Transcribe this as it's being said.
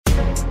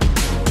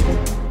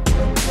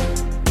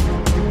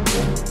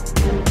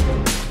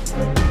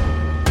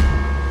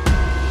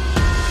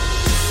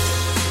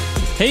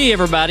Hey,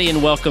 everybody,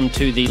 and welcome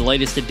to the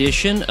latest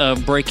edition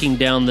of Breaking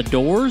Down the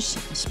Doors,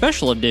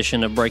 special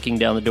edition of Breaking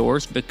Down the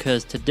Doors,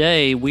 because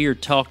today we are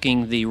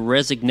talking the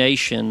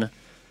resignation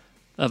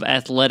of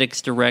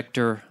athletics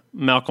director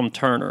Malcolm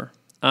Turner.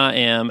 I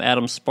am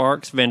Adam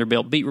Sparks,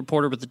 Vanderbilt beat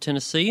reporter with the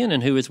Tennessean,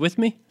 and who is with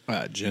me?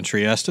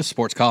 Gentry Estes,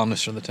 sports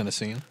columnist from the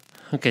Tennessean.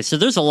 Okay, so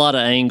there's a lot of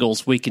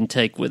angles we can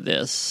take with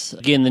this.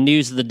 Again, the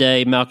news of the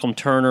day, Malcolm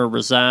Turner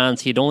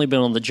resigns. He'd only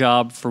been on the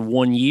job for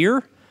 1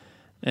 year.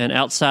 An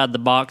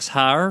outside-the-box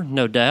hire,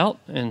 no doubt,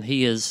 and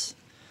he is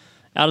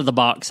out of the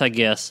box, I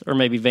guess, or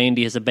maybe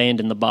Vandy has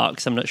abandoned the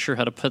box. I'm not sure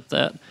how to put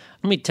that.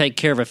 Let me take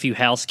care of a few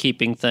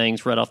housekeeping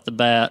things right off the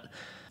bat.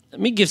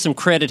 Let me give some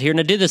credit here, and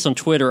I did this on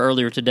Twitter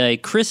earlier today.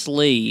 Chris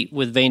Lee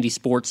with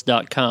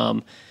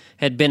VandySports.com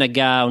had been a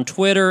guy on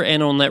Twitter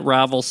and on that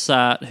rival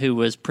site who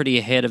was pretty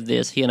ahead of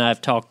this. He and I have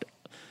talked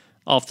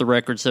off the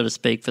record, so to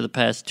speak, for the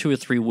past 2 or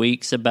 3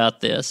 weeks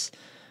about this.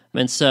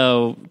 And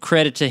so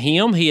credit to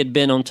him. He had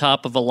been on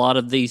top of a lot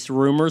of these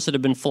rumors that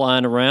have been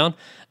flying around.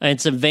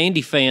 And some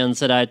Vandy fans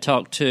that I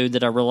talked to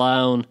that I rely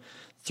on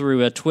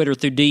through Twitter,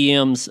 through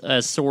DMs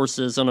as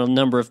sources on a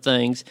number of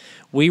things.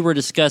 We were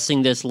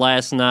discussing this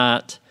last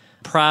night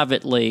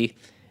privately.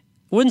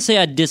 I wouldn't say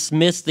I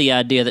dismissed the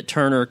idea that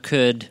Turner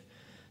could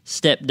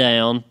step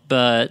down,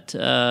 but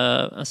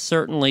I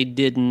certainly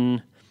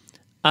didn't.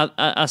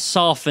 I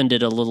softened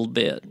it a little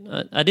bit.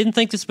 I didn't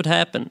think this would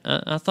happen.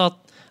 I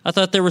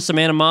thought there was some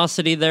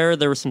animosity there.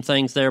 There were some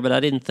things there, but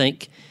I didn't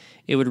think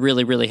it would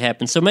really, really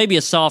happen. So maybe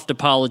a soft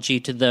apology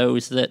to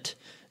those that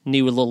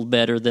knew a little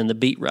better than the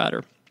beat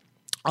writer.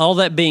 All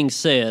that being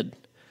said,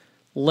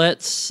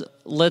 let's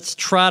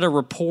try to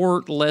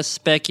report, less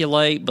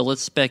speculate, but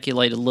let's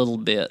speculate a little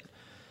bit.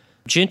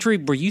 Gentry,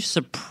 were you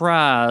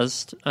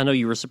surprised? I know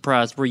you were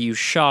surprised. Were you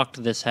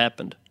shocked this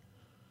happened?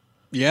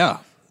 Yeah,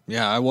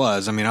 I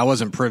was. I mean, I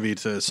wasn't privy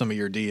to some of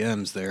your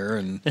DMs there,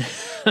 and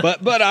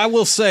but I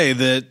will say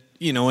that,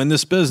 you know, in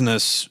this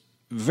business,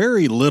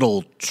 very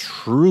little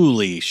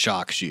truly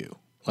shocks you.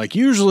 Like,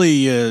 usually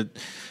you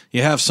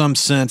have some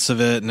sense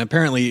of it, and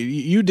apparently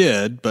you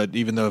did, but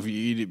even though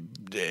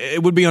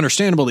it would be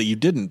understandable that you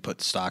didn't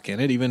put stock in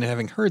it, even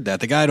having heard that.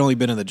 The guy had only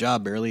been in the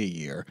job barely a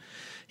year.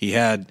 He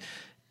had,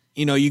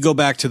 you know, you go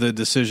back to the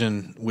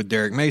decision with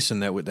Derek Mason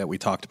that we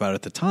talked about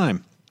at the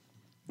time.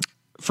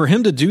 For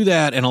him to do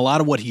that, and a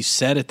lot of what he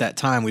said at that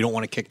time, we don't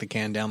want to kick the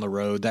can down the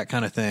road, that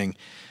kind of thing,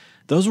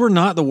 those were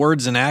not the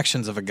words and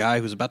actions of a guy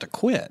who's about to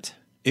quit.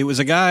 It was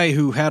a guy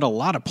who had a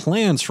lot of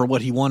plans for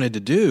what he wanted to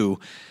do,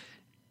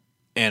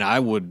 and I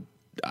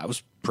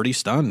was pretty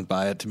stunned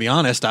by it, to be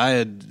honest. I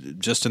had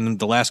just in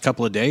the last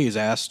couple of days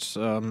asked,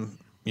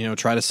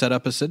 try to set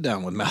up a sit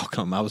down with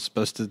Malcolm. I was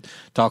supposed to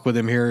talk with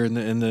him here in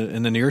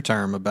the near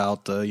term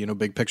about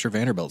big picture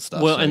Vanderbilt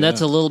stuff. Well, so, and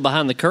that's a little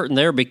behind the curtain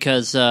there,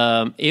 because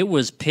it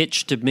was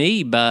pitched to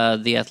me by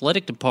the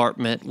athletic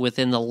department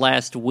within the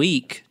last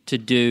week to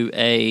do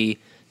a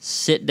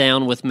sit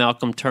down with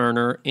Malcolm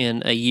Turner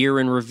in a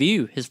year in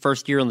review, his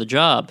first year on the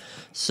job.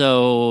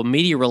 So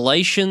media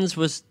relations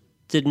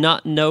did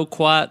not know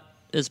quite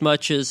as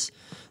much as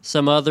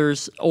some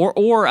others,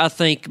 or I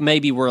think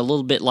maybe we're a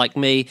little bit like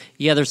me.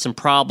 Yeah, there's some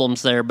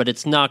problems there, but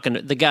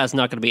the guy's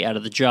not going to be out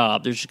of the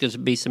job. There's just going to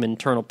be some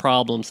internal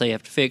problems they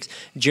have to fix.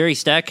 Jerry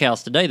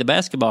Stackhouse today, the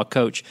basketball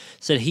coach,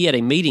 said he had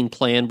a meeting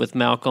planned with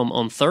Malcolm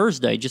on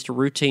Thursday, just a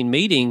routine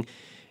meeting.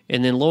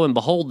 And then, lo and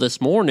behold,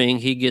 this morning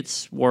he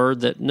gets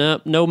word that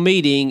no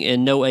meeting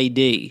and no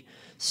AD.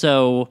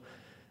 So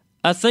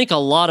I think a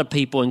lot of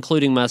people,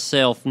 including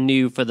myself,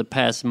 knew for the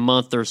past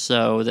month or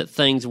so that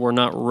things were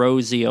not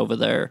rosy over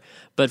there.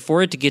 But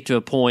for it to get to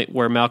a point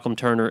where Malcolm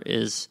Turner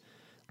is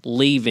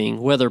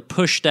leaving, whether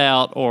pushed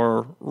out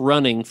or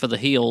running for the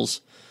hills,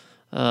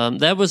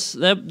 that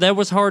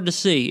was hard to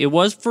see. It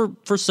was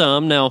for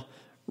some. Now,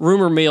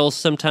 rumor mills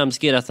sometimes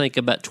get, I think,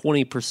 about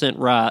 20%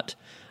 right,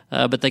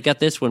 but they got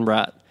this one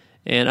right.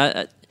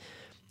 And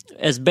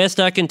as best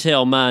I can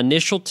tell, my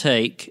initial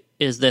take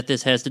is that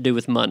this has to do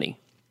with money.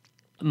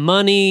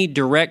 Money,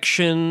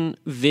 direction,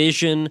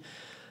 vision.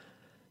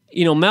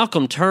 You know,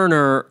 Malcolm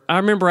Turner, I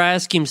remember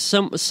asking him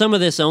some of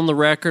this on the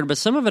record, but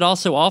some of it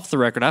also off the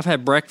record. I've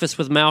had breakfast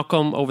with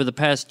Malcolm over the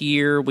past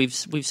year. We've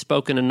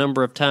spoken a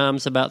number of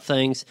times about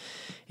things,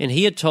 and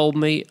he had told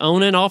me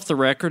on and off the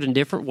record in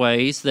different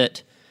ways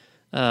that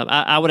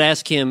I would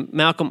ask him,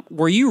 Malcolm,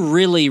 were you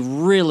really,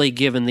 really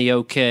given the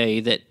okay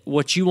that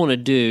what you want to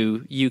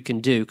do, you can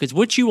do? Because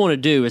what you want to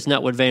do is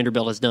not what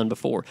Vanderbilt has done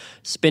before.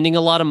 Spending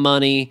a lot of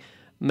money,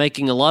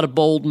 making a lot of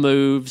bold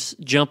moves,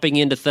 jumping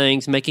into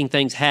things, making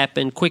things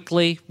happen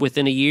quickly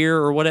within a year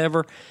or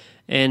whatever.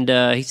 And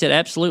he said,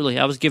 absolutely.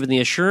 I was given the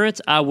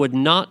assurance I would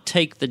not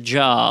take the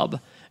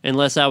job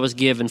unless I was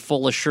given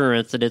full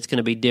assurance that it's going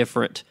to be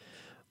different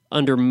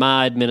under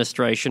my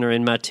administration or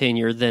in my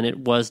tenure than it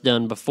was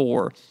done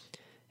before.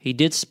 He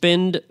did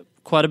spend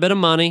quite a bit of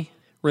money,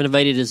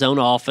 renovated his own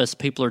office.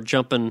 People are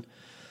jumping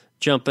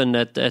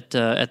at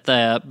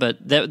that,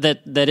 but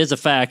that is a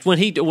fact. When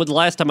the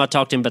last time I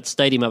talked to him about the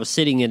stadium, I was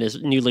sitting in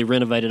his newly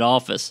renovated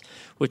office,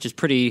 which is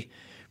pretty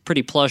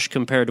pretty plush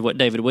compared to what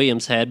David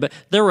Williams had. But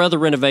there were other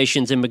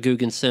renovations in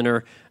McGugin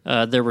Center.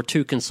 There were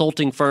 2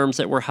 consulting firms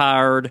that were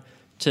hired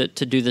to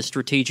do the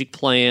strategic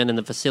plan and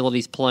the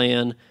facilities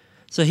plan.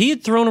 So he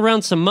had thrown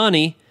around some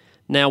money.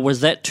 Now,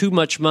 was that too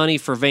much money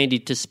for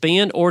Vandy to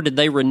spend, or did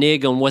they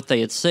renege on what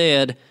they had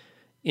said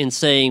in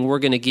saying, we're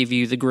going to give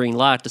you the green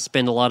light to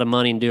spend a lot of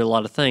money and do a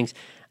lot of things?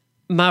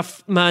 My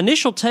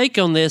initial take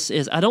on this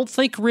is I don't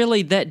think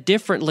really that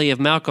differently of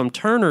Malcolm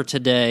Turner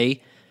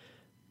today,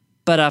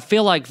 but I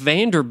feel like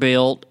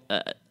Vanderbilt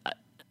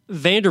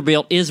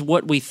is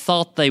what we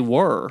thought they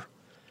were,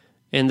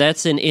 and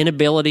that's an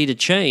inability to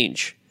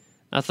change.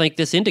 I think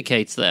this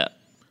indicates that.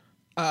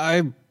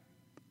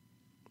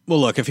 Well,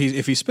 look, if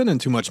he's spending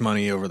too much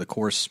money over the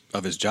course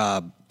of his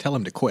job, tell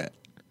him to quit.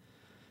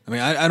 I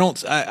mean,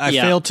 I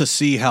fail to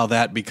see how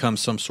that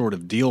becomes some sort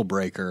of deal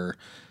breaker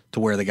to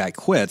where the guy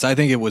quits. I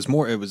think it was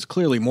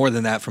clearly more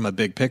than that from a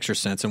big picture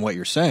sense. And what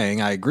you're saying,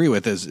 I agree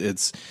with.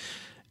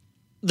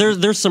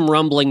 There's some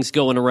rumblings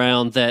going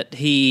around that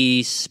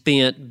he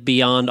spent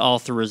beyond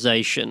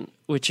authorization,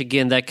 which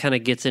again, that kind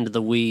of gets into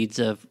the weeds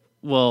of,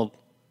 well,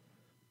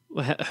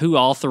 who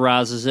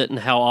authorizes it and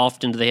how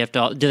often do they have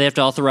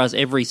to authorize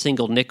every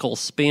single nickel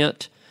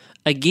spent?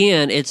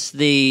 Again, it's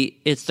the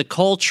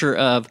culture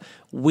of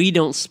we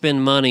don't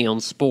spend money on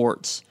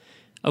sports.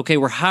 Okay,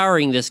 we're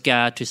hiring this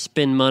guy to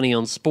spend money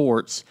on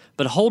sports,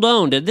 but hold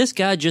on, did this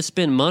guy just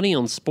spend money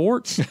on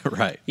sports?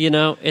 Right.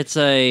 It's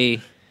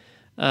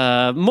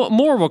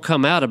more will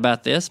come out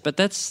about this, but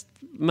that's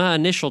my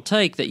initial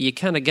take, that you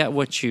kind of got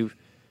what you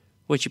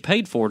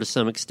paid for to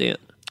some extent.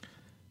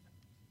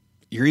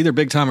 You're either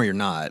big time or you're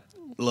not.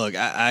 Look,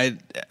 I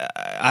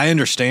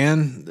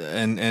understand,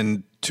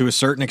 and to a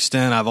certain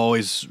extent, I've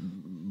always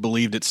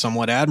believed it's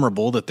somewhat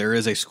admirable that there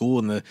is a school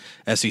in the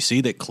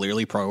SEC that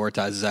clearly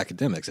prioritizes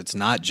academics. It's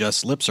not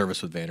just lip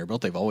service with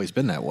Vanderbilt. They've always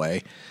been that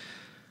way.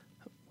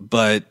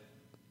 But,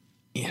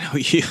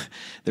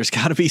 there's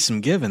got to be some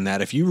give in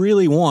that. If you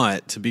really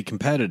want to be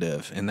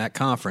competitive in that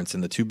conference in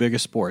the 2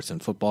 biggest sports, in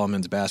football and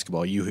men's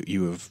basketball,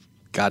 you have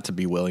got to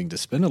be willing to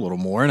spend a little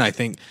more. And I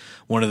think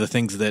one of the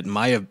things that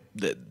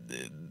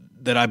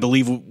that I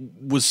believe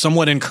was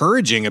somewhat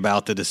encouraging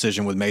about the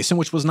decision with Mason,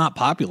 which was not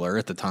popular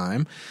at the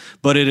time,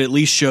 but it at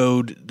least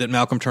showed that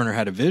Malcolm Turner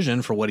had a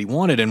vision for what he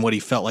wanted and what he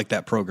felt like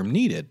that program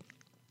needed,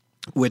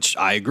 which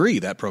I agree,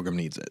 that program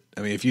needs it.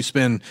 I mean, if you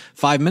spend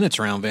 5 minutes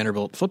around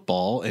Vanderbilt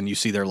football and you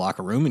see their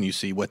locker room and you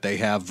see what they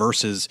have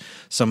versus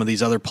some of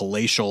these other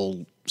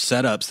palatial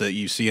setups that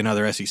you see in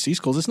other SEC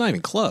schools, it's not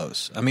even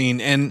close. I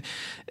mean, and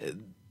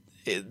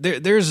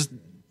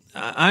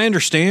I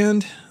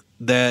understand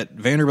that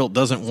Vanderbilt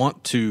doesn't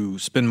want to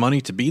spend money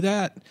to be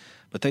that,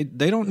 but they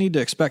don't need to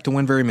expect to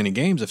win very many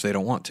games if they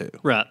don't want to.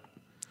 Right.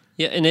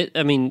 Yeah,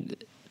 and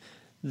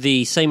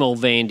the same old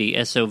Vandy,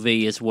 SOV,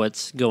 is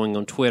what's going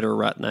on Twitter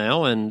right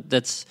now, and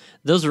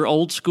those are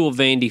old school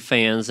Vandy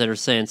fans that are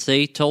saying,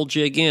 see, told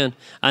you again.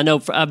 I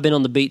know I've been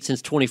on the beat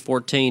since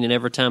 2014, and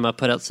every time I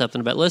put out something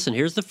about, listen,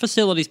 here's the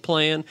facilities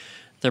plan,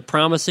 they're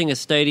promising a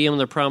stadium,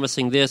 they're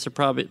promising this, they're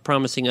probably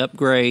promising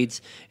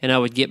upgrades, and I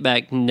would get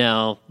back,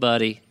 no,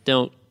 buddy,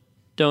 don't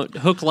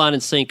hook, line,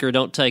 and sinker,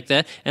 don't take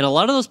that. And a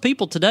lot of those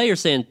people today are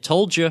saying,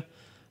 told you,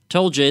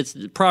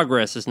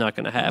 progress is not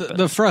going to happen.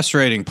 The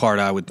frustrating part,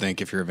 I would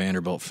think, if you're a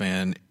Vanderbilt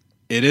fan,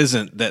 it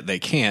isn't that they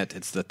can't,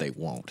 it's that they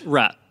won't.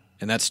 Right.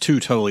 And that's 2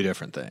 totally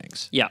different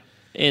things. Yeah.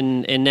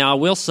 And now I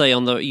will say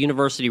on the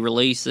university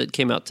release that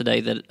came out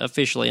today that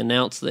officially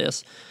announced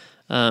this,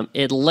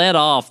 it led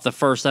off the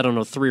first,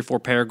 3 or 4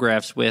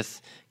 paragraphs with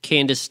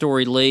Candice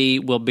Storey Lee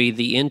will be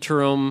the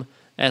interim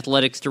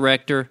athletics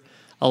director.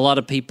 A lot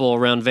of people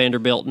around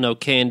Vanderbilt know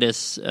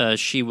Candice.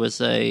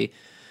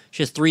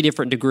 She has 3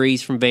 different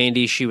degrees from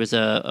Vandy. She was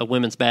a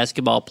women's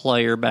basketball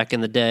player back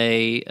in the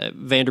day,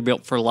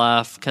 Vanderbilt for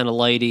life kind of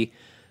lady.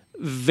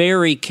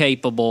 Very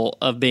capable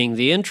of being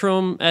the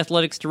interim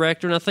athletics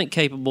director, and I think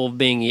capable of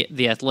being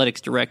the athletics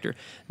director.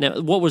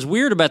 Now, what was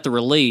weird about the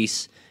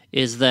release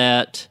is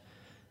that,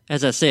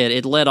 as I said,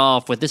 it led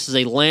off with, this is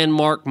a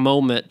landmark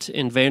moment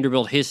in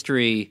Vanderbilt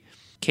history.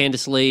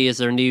 Candice Lee is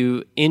their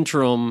new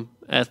interim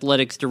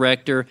athletics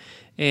director,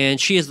 and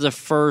she is the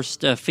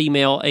first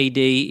female AD,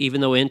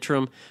 even though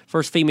interim,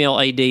 first female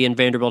AD in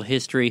Vanderbilt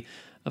history,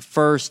 a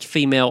first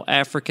female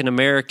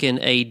African-American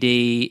AD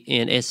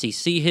in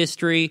SEC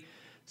history.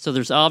 So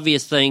there's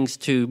obvious things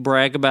to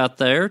brag about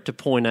there, to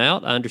point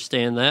out. I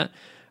understand that.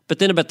 But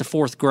then about the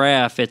 4th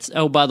graph, it's,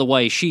 oh, by the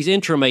way, she's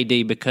interim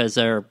AD because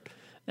our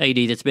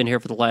AD that's been here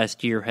for the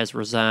last year has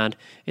resigned.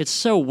 It's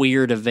so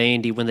weird of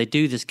Vandy when they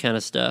do this kind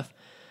of stuff.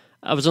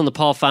 I was on the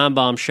Paul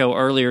Feinbaum show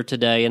earlier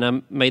today, and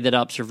I made that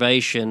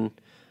observation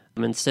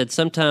and said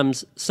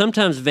sometimes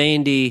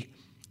Vandy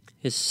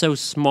is so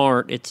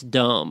smart it's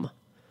dumb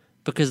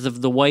because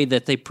of the way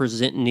that they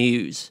present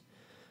news.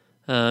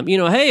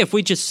 Hey, if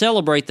we just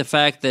celebrate the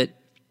fact that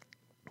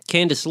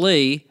Candice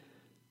Lee,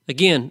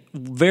 again,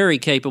 very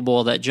capable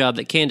of that job,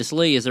 that Candice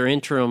Lee is our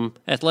interim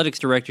athletics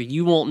director,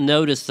 you won't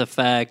notice the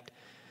fact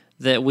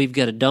that we've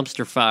got a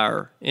dumpster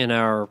fire in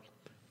our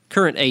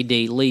current AD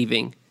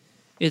leaving.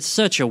 It's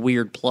such a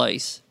weird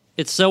place.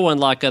 It's so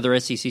unlike other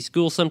SEC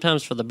schools,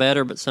 sometimes for the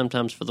better, but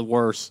sometimes for the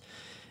worse.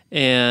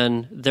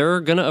 And they're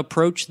going to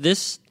approach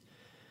this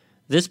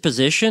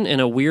position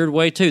in a weird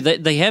way, too.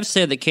 They have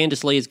said that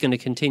Candice Lee is going to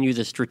continue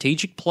the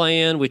strategic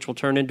plan, which will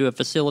turn into a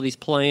facilities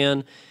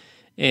plan.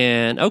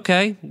 And,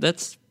 okay,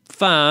 that's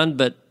fine,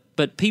 but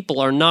people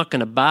are not going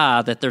to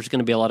buy that there's going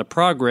to be a lot of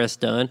progress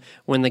done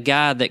when the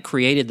guy that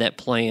created that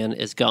plan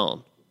is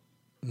gone.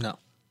 No.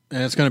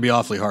 And it's going to be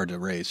awfully hard to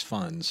raise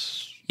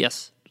funds.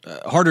 Yes.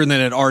 Harder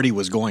than it already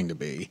was going to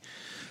be.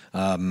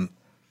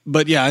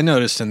 But, yeah, I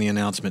noticed in the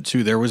announcement,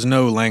 too, there was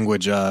no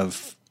language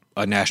of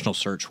a national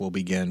search will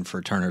begin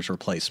for Turner's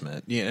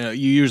replacement. You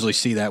usually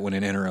see that when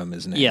an interim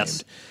is named.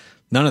 Yes.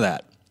 None of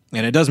that.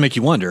 And it does make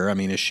you wonder, I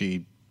mean, is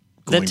she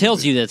going That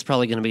tells you that it's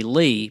probably going to be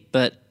Lee,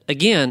 but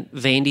again,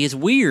 Vandy is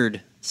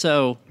weird,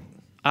 so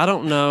I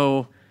don't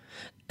know.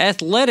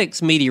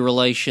 Athletics, media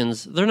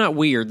relations, they're not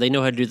weird. They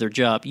know how to do their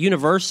job.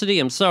 University,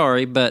 I'm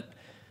sorry, but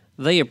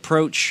they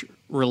approach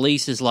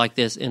releases like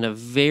this in a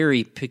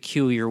very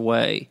peculiar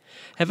way.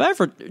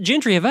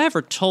 Gentry, have I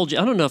ever told you,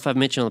 I don't know if I've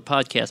mentioned on the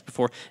podcast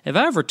before, have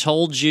I ever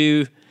told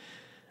you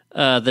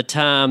the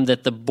time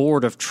that the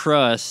Board of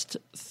Trust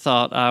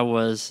thought I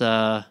was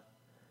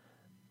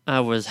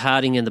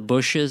hiding in the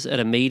bushes at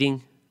a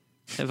meeting?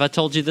 Have I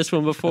told you this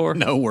one before?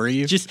 No, were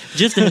you?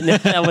 No,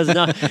 I was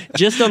not.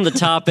 Just on the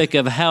topic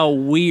of how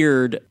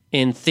weird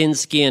and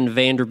thin-skinned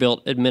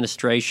Vanderbilt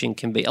administration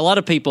can be. A lot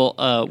of people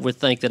would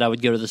think that I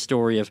would go to the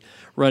story of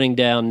running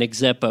down Nick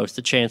Zeppos,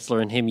 the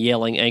chancellor, and him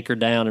yelling "anchor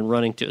down" and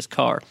running to his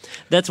car.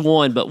 That's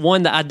one, but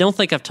one that I don't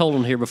think I've told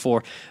him here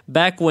before.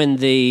 Back when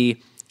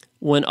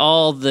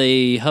all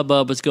the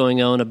hubbub was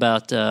going on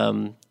about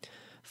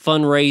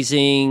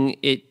fundraising,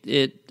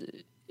 it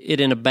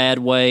in a bad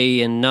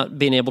way and not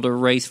being able to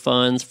raise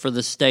funds for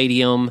the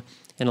stadium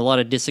and a lot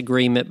of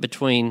disagreement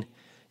between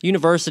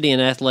university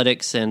and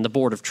athletics and the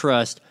Board of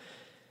Trust.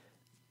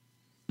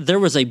 There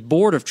was a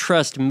Board of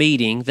Trust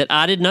meeting that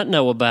I did not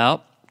know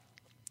about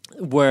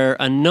where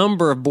a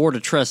number of Board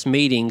of Trust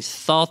meetings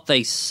thought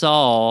they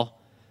saw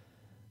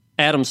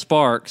Adam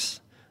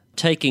Sparks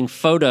taking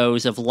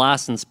photos of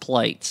license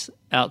plates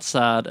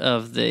outside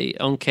of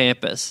on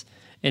campus.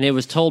 And it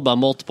was told by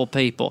multiple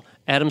people,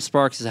 Adam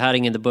Sparks is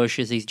hiding in the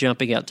bushes. He's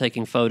jumping out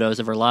taking photos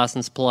of her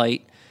license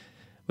plate,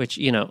 which,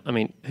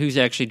 who's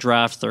actually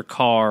drives their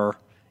car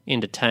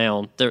into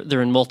town?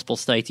 They're in multiple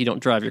states. You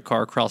don't drive your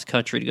car across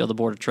country to go to the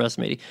Board of Trust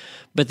meeting.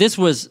 But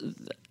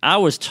I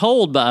was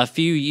told by a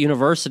few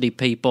university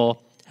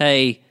people,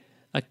 hey,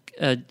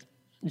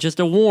 just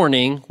a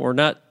warning. We're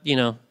not,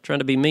 trying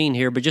to be mean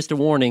here, but just a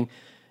warning.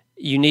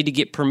 You need to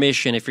get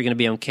permission if you're going to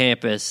be on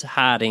campus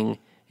hiding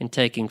and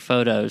taking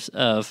photos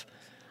of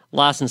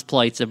license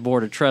plates of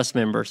Board of Trust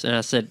members. And I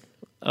said,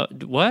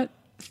 what?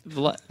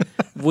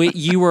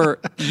 You were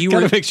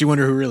kind of makes you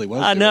wonder who really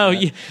was. I know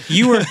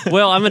you were.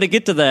 Well, I'm going to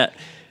get to that.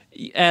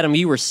 Adam,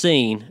 you were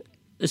seen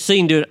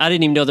doing. I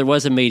didn't even know there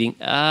was a meeting.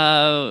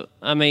 I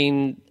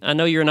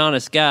know you're an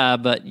honest guy,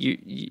 but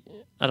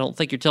I don't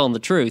think you're telling the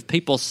truth.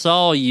 People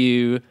saw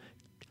you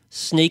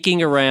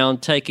sneaking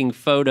around taking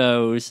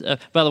photos.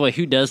 By the way,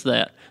 who does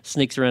that?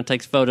 Sneaks around,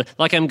 takes photos.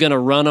 Like I'm going to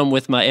run them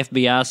with my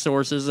FBI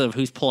sources of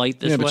whose plate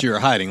this was. Yeah, but you were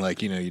hiding, you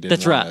didn't.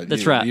 That's right.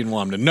 That's right. You didn't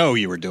want them to know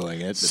you were doing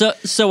it.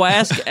 So I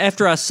asked,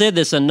 after I said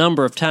this a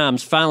number of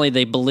times, finally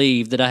they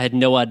believed that I had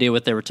no idea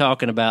what they were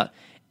talking about.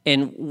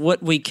 And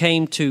what we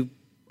came to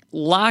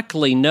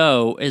likely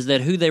know is that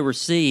who they were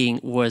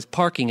seeing was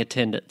parking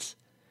attendants.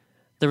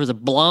 There was a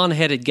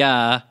blonde-headed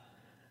guy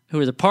who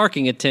was a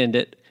parking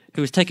attendant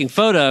who was taking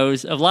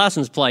photos of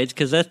license plates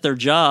because that's their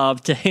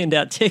job, to hand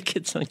out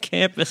tickets on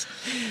campus.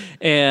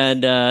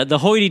 And the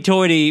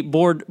hoity-toity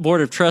board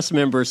of Trust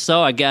members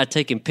saw a guy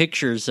taking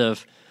pictures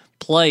of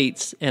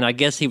plates, and I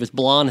guess he was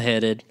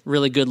blonde-headed,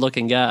 really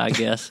good-looking guy, I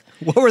guess.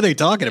 What were they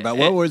talking about?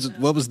 What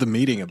was the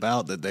meeting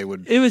about that they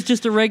would... It was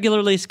just a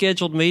regularly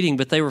scheduled meeting,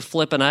 but they were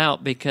flipping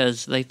out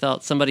because they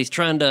thought somebody's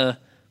trying to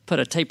put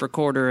a tape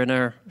recorder in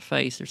our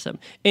face or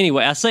something.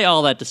 Anyway, I say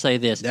all that to say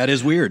this. That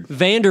is weird.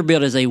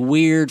 Vanderbilt is a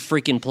weird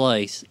freaking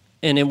place.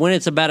 And then when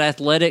it's about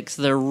athletics,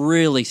 they're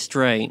really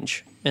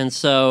strange. And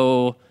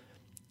so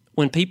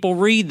when people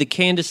read the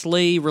Candice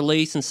Lee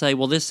release and say,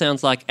 well, this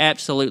sounds like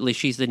absolutely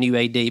she's the new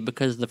AD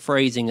because of the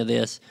phrasing of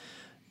this,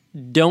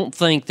 don't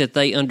think that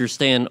they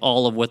understand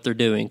all of what they're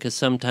doing, because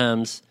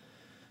sometimes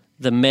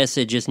the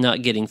message is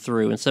not getting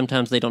through, and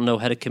sometimes they don't know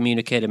how to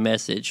communicate a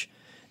message,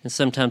 and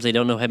sometimes they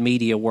don't know how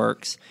media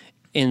works,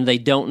 and they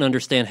don't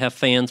understand how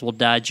fans will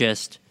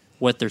digest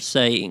what they're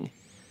saying.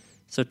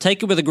 So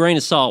take it with a grain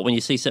of salt when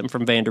you see something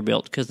from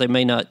Vanderbilt, because they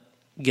may not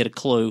get a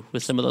clue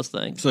with some of those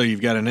things. So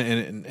you've got an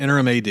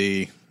interim AD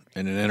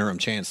and an interim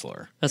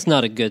chancellor. That's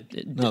not a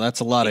good... No,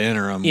 that's a lot of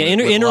interim. Yeah,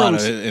 with a lot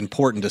of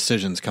important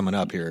decisions coming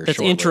up here. That's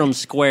shortly. interim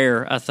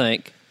square, I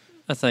think.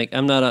 I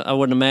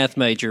wasn't a math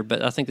major,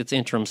 but I think that's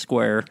interim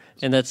square,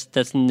 and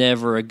that's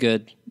never a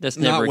good. That's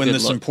never not a when good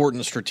this look.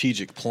 important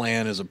strategic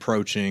plan is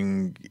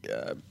approaching.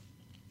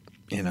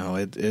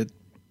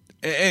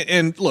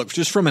 And look,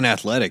 just from an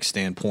athletic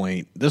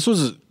standpoint, this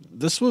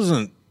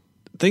wasn't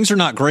things are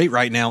not great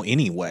right now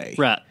anyway.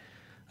 Right.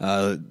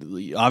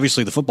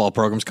 Obviously, the football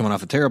program's coming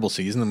off a terrible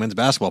season. The men's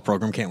basketball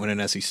program can't win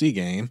an SEC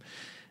game.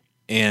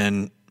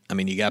 And, I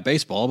mean, you got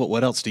baseball, but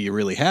what else do you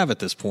really have at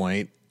this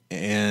point?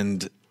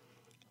 And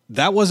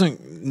that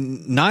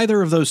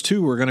neither of those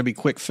two were going to be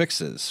quick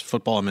fixes,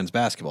 football and men's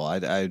basketball.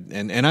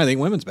 And I think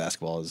women's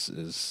basketball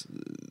is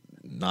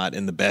not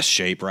in the best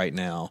shape right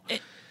now.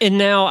 And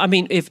now, I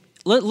mean, if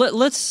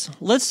let's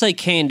say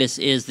Candice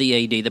is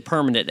the AD, the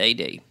permanent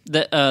AD.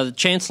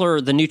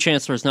 The new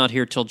chancellor is not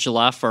here till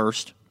July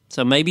 1st.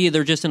 So maybe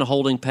they're just in a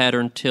holding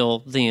pattern till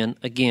then.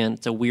 Again,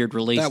 it's a weird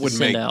release to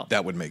send out.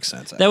 That would make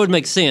sense. That would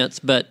make sense,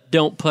 but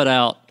don't put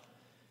out,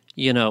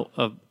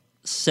 a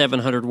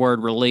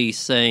 700-word release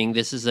saying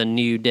this is a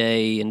new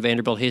day in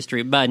Vanderbilt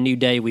history. By new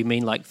day, we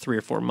mean like 3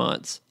 or 4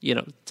 months.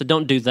 So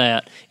don't do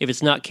that if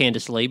it's not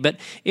Candice Lee. But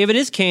if it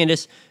is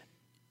Candice,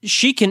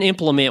 she can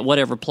implement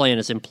whatever plan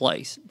is in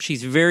place.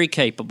 She's very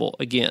capable.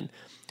 Again,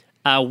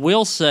 I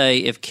will say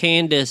if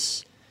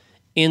Candice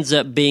ends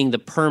up being the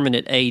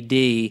permanent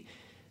AD,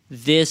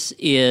 this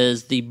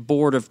is the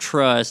Board of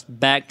Trust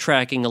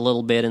backtracking a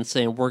little bit and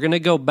saying, we're going to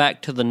go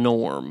back to the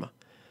norm.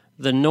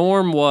 The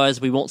norm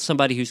was we want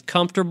somebody who's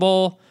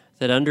comfortable,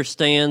 that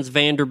understands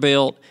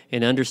Vanderbilt,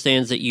 and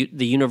understands that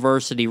the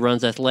university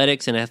runs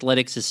athletics, and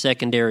athletics is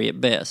secondary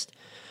at best.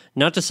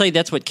 Not to say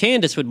that's what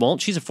Candice would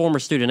want. She's a former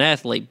student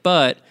athlete,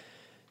 but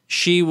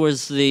she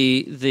was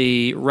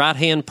the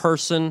right-hand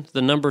person,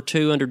 the number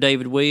 2 under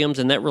David Williams,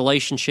 and that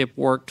relationship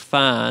worked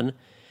fine.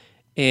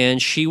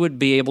 And she would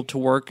be able to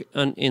work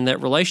in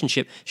that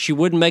relationship. She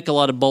wouldn't make a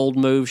lot of bold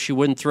moves. She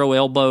wouldn't throw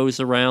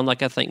elbows around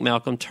like I think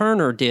Malcolm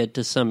Turner did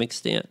to some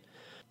extent.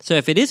 So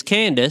if it is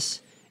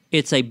Candice,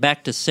 it's a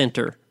back to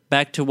center,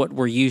 back to what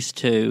we're used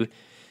to.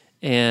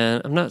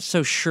 And I'm not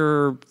so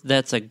sure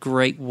that's a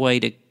great way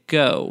to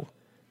go.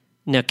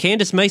 Now,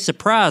 Candice may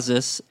surprise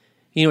us.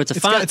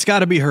 It's got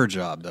to be her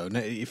job, though.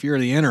 If you're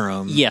the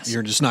interim, yes,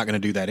 you're just not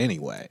going to do that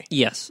anyway.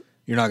 Yes.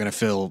 You're not going to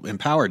feel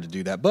empowered to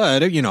do that.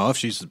 But, if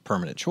she's a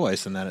permanent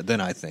choice,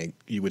 then I think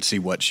you would see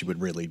what she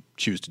would really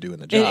choose to do in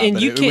the job.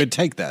 And it would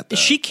take that, though.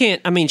 She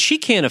can't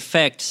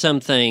affect some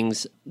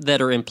things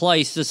that are in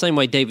place the same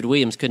way David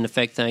Williams couldn't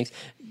affect things.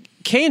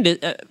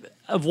 Candice,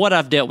 of what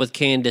I've dealt with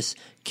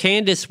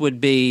Candice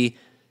would be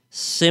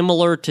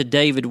similar to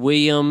David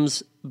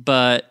Williams,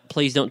 but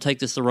please don't take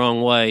this the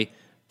wrong way,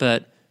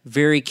 but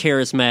very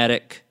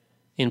charismatic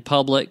in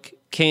public.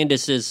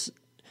 Candice is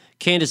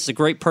a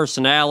great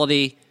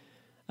personality.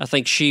 I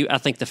think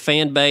the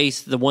fan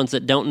base, the ones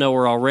that don't know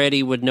her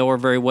already, would know her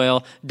very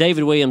well.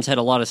 David Williams had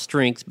a lot of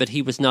strengths, but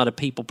he was not a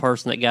people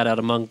person that got out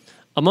among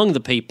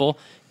the people.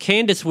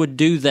 Candice would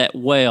do that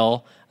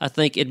well. I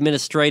think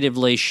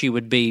administratively she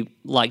would be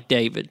like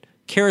David.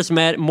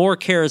 More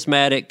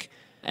charismatic,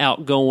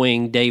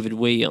 outgoing David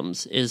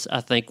Williams is,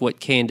 I think, what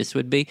Candice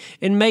would be.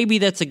 And maybe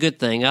that's a good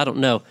thing. I don't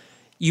know.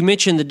 You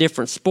mentioned the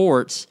different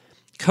sports.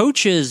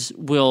 Coaches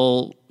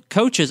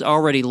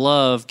already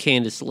love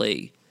Candice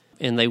Lee.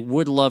 And they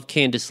would love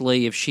Candice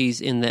Lee if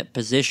she's in that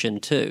position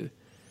too.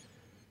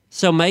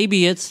 So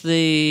maybe it's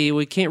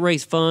we can't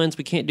raise funds,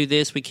 we can't do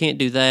this, we can't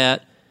do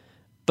that,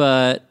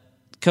 but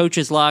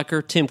coaches like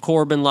her. Tim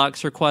Corbin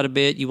likes her quite a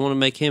bit. You want to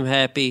make him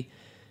happy.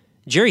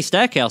 Jerry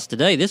Stackhouse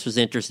today, this was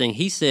interesting.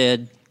 He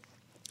said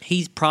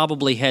he's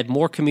probably had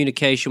more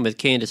communication with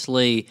Candice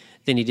Lee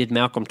than he did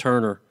Malcolm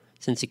Turner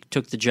since he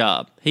took the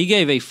job. He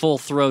gave a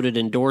full-throated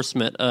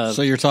endorsement of...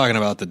 So you're talking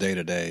about the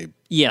day-to-day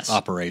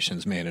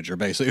operations manager,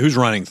 basically, who's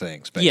running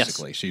things,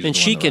 basically. Yes, She's and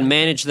she can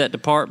manage that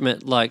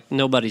department like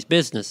nobody's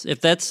business.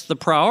 If that's the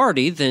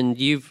priority, then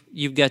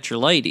you've got your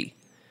lady.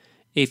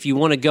 If you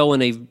want to go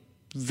in a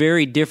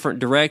very different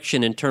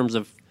direction in terms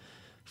of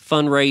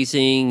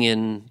fundraising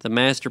and the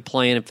master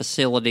plan and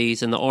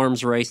facilities and the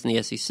arms race in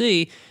the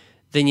SEC,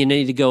 then you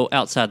need to go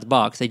outside the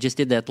box. They just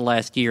did that the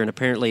last year, and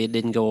apparently it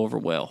didn't go over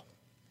well.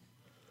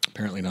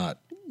 Apparently not.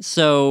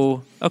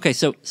 So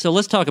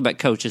let's talk about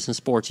coaches in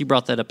sports. You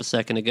brought that up a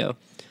second ago.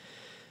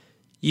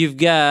 You've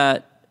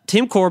got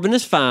Tim Corbin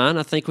is fine.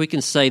 I think we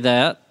can say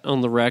that on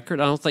the record.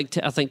 I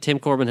think Tim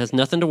Corbin has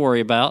nothing to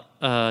worry about.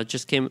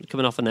 Just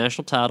coming off a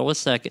national title is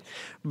second.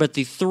 But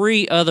the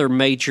 3 other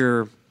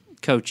major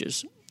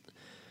coaches,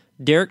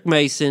 Derek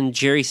Mason,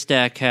 Jerry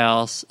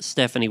Stackhouse,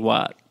 Stephanie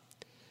White,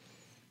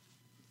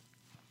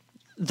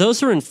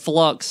 those are in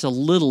flux a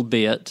little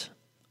bit.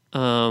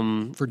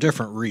 For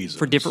different reasons.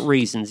 For different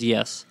reasons,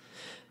 yes.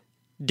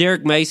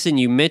 Derek Mason,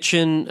 you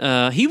mentioned,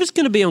 he was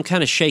going to be on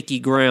kind of shaky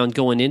ground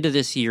going into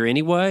this year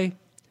anyway.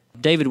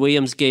 David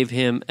Williams gave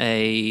him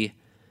a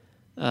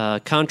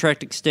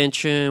contract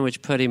extension,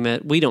 which put him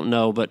at, we don't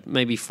know, but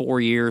maybe 4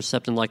 years,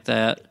 something like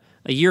that,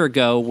 a year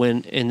ago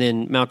and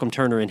then Malcolm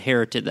Turner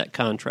inherited that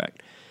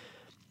contract.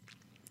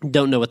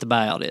 Don't know what the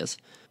buyout is.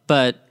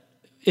 But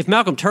if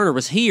Malcolm Turner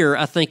was here,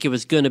 I think it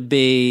was going to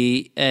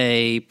be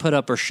a put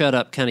up or shut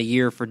up kind of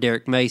year for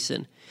Derek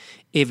Mason.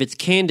 If it's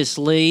Candice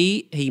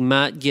Lee, he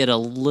might get a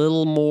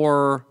little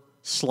more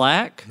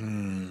slack.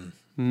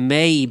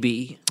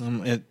 maybe.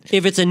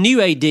 If it's a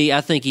new AD,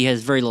 I think he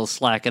has very little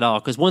slack at all.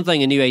 Because one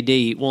thing a new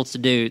AD wants to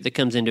do that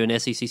comes into an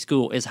SEC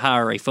school is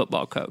hire a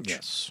football coach.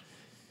 Yes.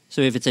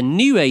 So if it's a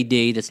new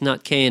AD that's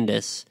not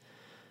Candice,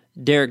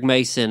 Derek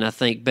Mason, I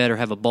think, better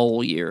have a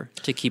bowl year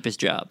to keep his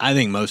job. I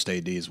think most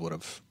ADs would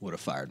have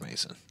fired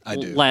Mason. I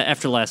do.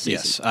 After last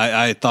season. Yes,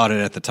 I thought it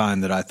at the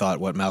time that I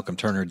thought what Malcolm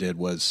Turner did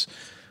was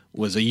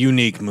a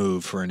unique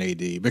move for an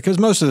AD, because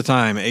most of the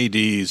time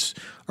ADs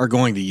are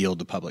going to yield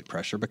to public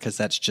pressure because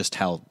that's just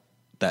how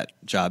that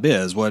job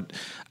is. What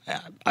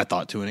I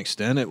thought, to an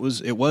extent, it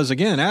was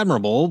again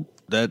admirable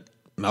that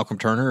Malcolm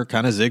Turner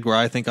kind of zigged where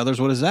I think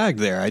others would have zagged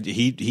there.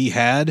 He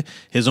had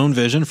his own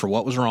vision for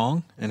what was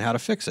wrong and how to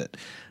fix it.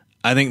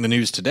 I think the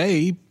news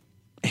today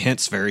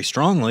hints very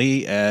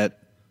strongly at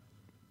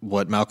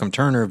what Malcolm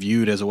Turner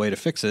viewed as a way to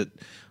fix it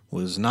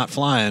was not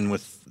flying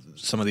with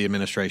some of the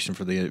administration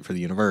for the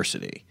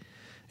university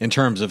in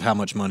terms of how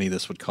much money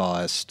this would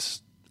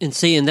cost. And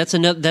that's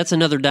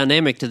another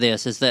dynamic to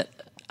this, is that,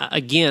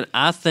 again,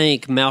 I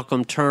think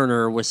Malcolm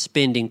Turner was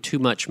spending too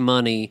much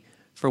money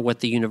for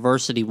what the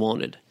university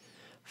wanted.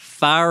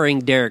 Firing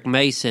Derek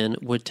Mason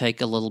would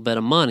take a little bit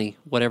of money,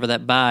 whatever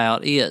that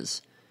buyout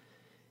is.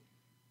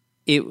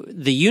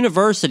 The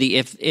university,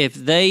 if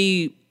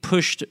they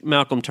pushed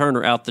Malcolm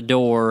Turner out the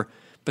door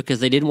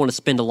because they didn't want to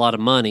spend a lot of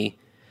money,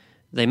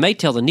 they may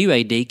tell the new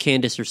AD,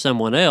 Candice or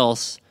someone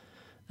else,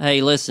 hey,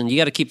 listen, you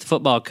got to keep the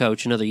football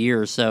coach another year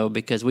or so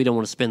because we don't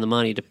want to spend the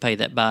money to pay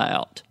that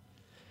buyout.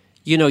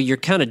 You're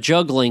kind of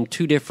juggling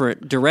two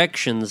different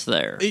directions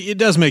there. It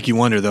does make you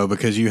wonder, though,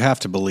 because you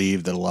have to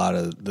believe that a lot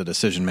of the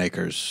decision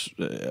makers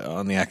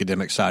on the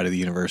academic side of the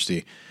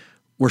university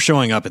were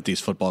showing up at these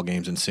football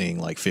games and seeing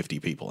like 50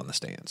 people in the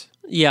stands.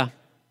 Yeah.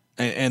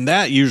 And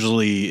that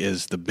usually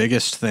is the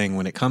biggest thing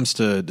when it comes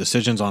to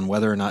decisions on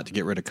whether or not to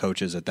get rid of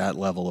coaches at that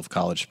level of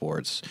college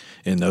sports,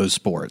 in those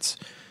sports.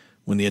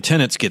 When the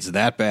attendance gets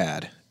that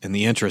bad and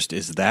the interest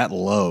is that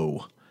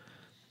low,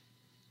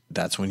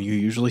 that's when you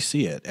usually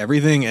see it.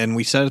 Everything, and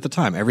we said at the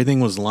time, everything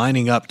was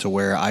lining up to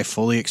where I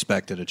fully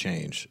expected a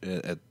change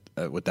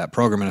with that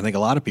program. And I think a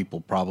lot of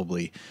people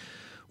probably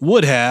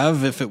would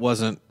have if it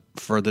wasn't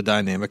for the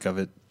dynamic of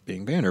it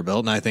being Vanderbilt.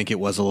 And I think it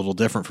was a little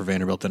different for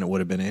Vanderbilt than it would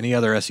have been any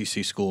other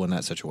SEC school in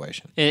that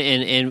situation.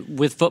 And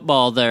with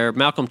football there,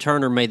 Malcolm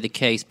Turner made the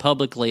case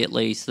publicly, at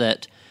least,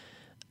 that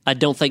I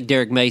don't think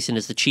Derek Mason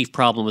is the chief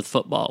problem with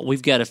football.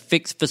 We've got to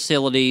fix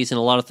facilities and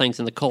a lot of things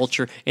in the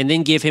culture and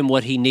then give him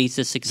what he needs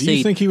to succeed. Do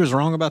you think he was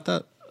wrong about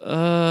that?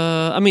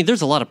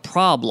 There's a lot of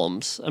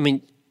problems.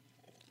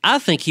 I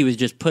think he was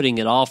just putting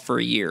it off for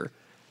a year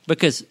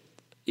because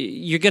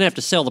you're going to have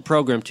to sell the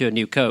program to a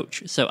new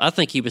coach. So I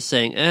think he was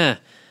saying, I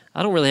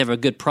don't really have a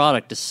good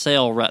product to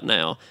sell right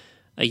now.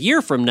 A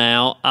year from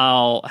now,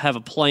 I'll have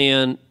a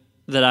plan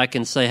that I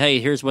can say, hey,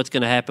 here's what's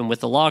going to happen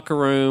with the locker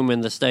room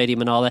and the stadium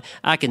and all that.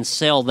 I can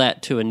sell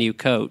that to a new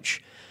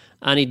coach.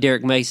 I need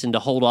Derek Mason to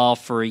hold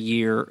off for a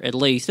year at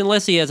least,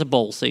 unless he has a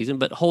bowl season,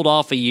 but hold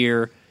off a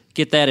year,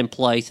 get that in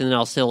place, and then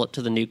I'll sell it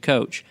to the new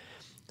coach.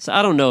 So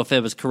I don't know if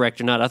it was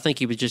correct or not. I think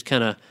he was just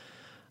kind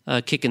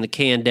of kicking the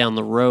can down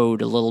the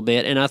road a little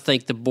bit, and I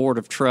think the Board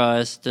of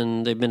Trust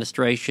and the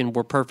administration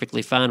were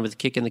perfectly fine with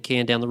kicking the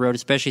can down the road,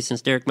 especially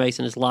since Derek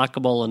Mason is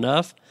likable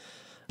enough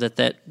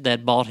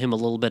that bought him a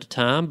little bit of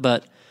time.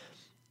 But,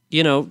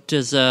 they've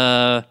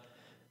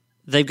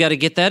got to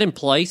get that in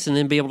place and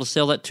then be able to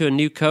sell that to a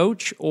new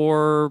coach,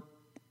 or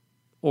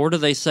do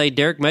they say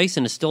Derek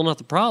Mason is still not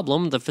the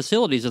problem, the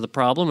facilities are the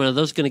problem, and are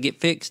those going to get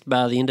fixed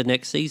by the end of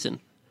next season?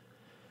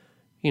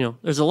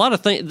 There's a lot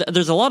of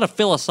there's a lot of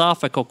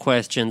philosophical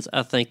questions,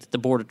 I think, that the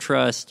Board of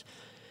Trust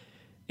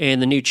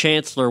and the new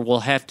chancellor will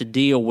have to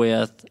deal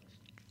with.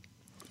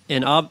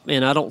 And I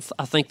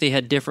think they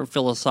had different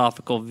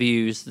philosophical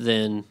views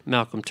than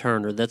Malcolm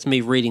Turner. That's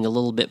me reading a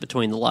little bit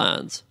between the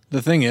lines.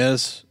 The thing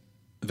is,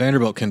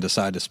 Vanderbilt can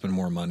decide to spend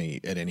more money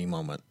at any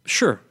moment.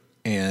 Sure.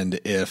 And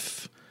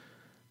if,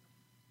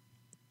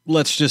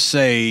 let's just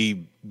say,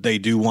 they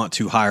do want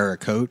to hire a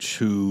coach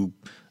who,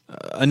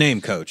 a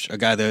name coach, a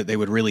guy that they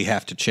would really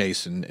have to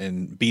chase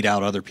and beat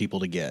out other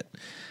people to get,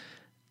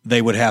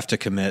 they would have to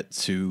commit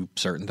to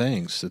certain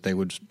things that they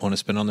would want to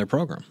spend on their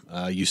program.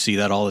 You see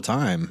that all the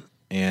time.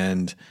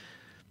 And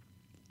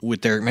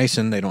with Derek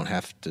Mason, they don't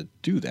have to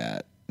do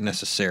that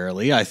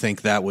necessarily. I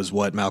think that was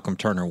what Malcolm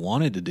Turner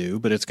wanted to do,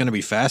 but it's going to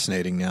be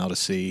fascinating now to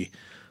see,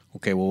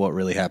 okay, well, what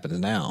really happens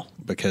now?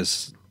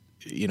 Because,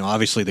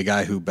 obviously the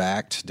guy who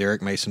backed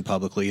Derek Mason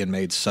publicly and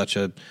made such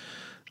a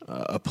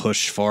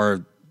push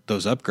for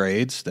those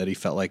upgrades that he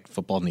felt like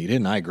football needed,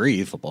 and I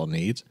agree, football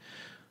needs.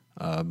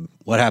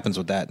 What happens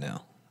with that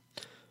now?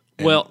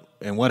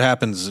 And what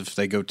happens if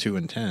they go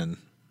 2-10?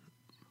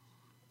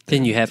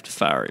 Then you have to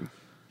fire him.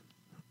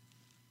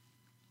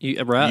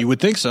 Right? You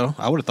would think so.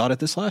 I would have thought it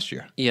this last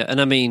year. Yeah,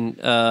 and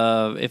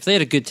if they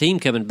had a good team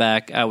coming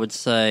back, I would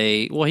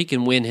say, well, he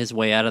can win his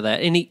way out of that,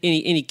 and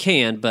he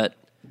can. But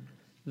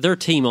their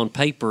team on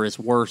paper is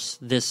worse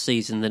this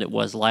season than it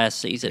was last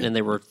season, and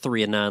they were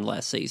 3-9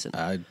 last season.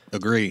 I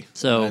agree.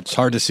 So it's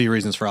hard to see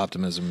reasons for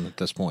optimism at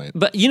this point.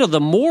 But the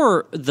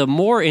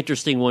more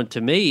interesting one to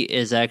me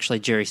is actually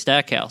Jerry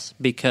Stackhouse,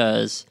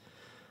 because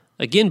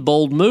again,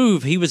 bold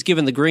move. He was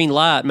given the green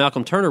light,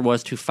 Malcolm Turner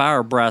was, to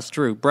fire Bryce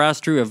Drew. Bryce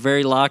Drew, a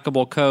very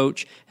likable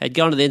coach, had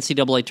gone to the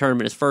NCAA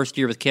tournament his first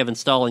year with Kevin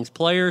Stallings'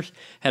 players,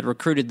 had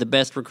recruited the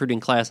best recruiting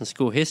class in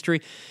school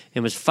history,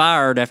 and was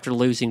fired after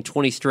losing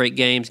 20 straight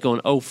games,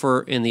 going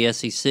 0-for in the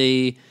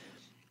SEC.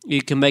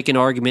 You can make an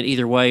argument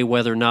either way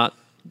whether or not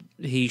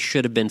he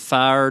should have been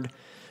fired.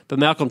 But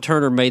Malcolm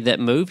Turner made that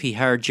move. He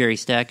hired Jerry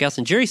Stackhouse,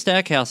 and Jerry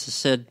Stackhouse has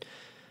said,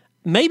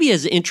 maybe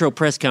as an intro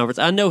press conference,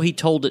 I know he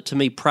told it to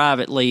me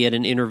privately at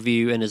an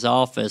interview in his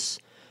office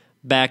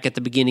back at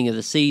the beginning of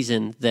the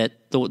season, that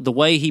the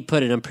way he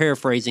put it, I'm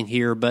paraphrasing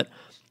here, but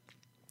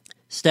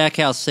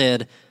Stackhouse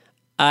said,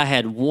 I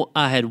had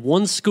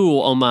one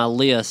school on my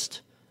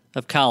list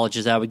of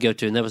colleges I would go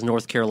to, and that was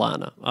North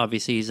Carolina.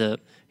 Obviously, he's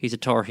a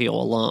Tar Heel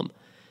alum.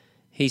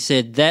 He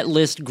said that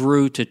list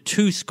grew to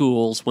 2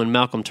 schools when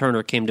Malcolm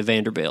Turner came to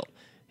Vanderbilt.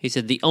 He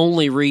said, the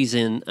only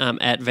reason I'm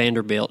at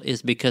Vanderbilt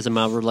is because of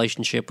my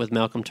relationship with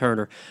Malcolm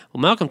Turner.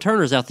 Well, Malcolm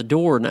Turner's out the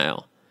door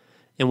now.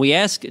 And we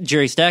asked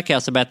Jerry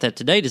Stackhouse about that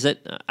today.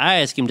 I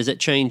asked him, does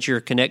that change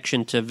your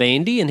connection to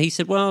Vandy? And he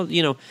said, well,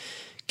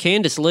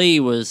 Candice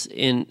Lee was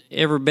in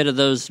every bit of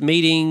those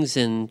meetings,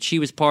 and she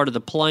was part of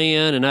the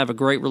plan, and I have a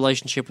great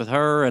relationship with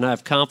her, and I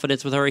have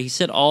confidence with her. He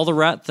said all the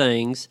right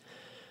things,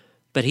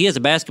 but he has a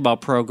basketball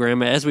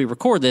program, as we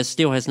record this,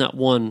 still has not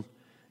won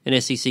an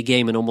SEC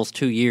game in almost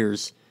 2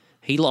 years.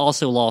 He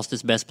also lost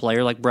his best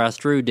player like Bryce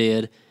Drew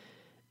did,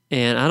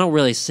 and I don't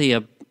really see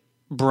a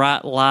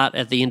bright light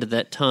at the end of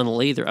that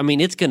tunnel either. I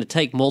mean, it's going to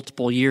take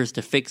multiple years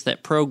to fix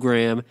that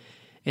program,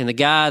 and the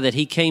guy that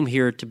he came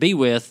here to be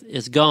with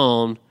is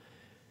gone.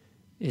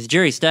 Is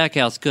Jerry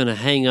Stackhouse going to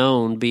hang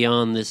on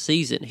beyond this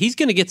season? He's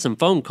going to get some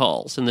phone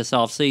calls in this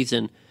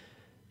offseason.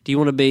 Do you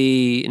want to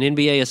be an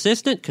NBA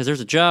assistant? Because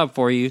there's a job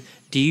for you.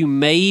 Do you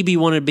maybe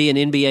want to be an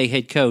NBA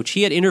head coach?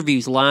 He had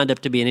interviews lined up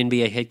to be an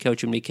NBA head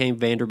coach and became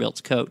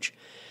Vanderbilt's coach.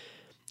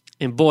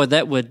 And boy,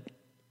 that would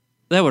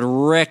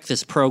wreck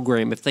this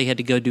program if they had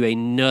to go do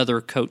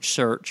another coach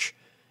search,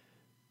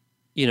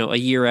 a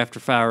year after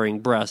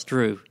firing Bryce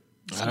Drew.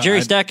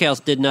 Jerry Stackhouse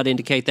did not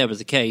indicate that was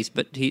the case,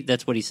 but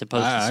that's what he's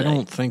supposed to say. I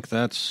don't think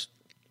that's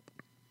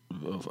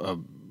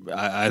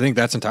I think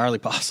that's entirely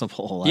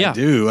possible. Yeah. I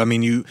do. I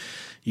mean,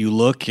 you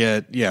look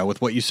at,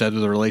 with what you said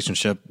with the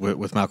relationship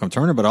with Malcolm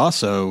Turner, but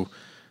also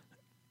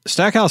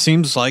Stackhouse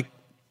seems like,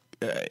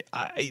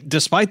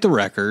 despite the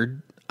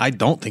record, I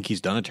don't think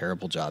he's done a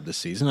terrible job this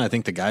season. I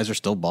think the guys are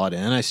still bought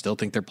in. I still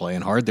think they're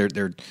playing hard.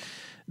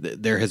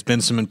 There has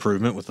been some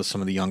improvement with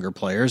some of the younger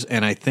players,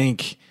 and I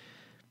think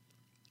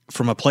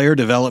from a player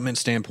development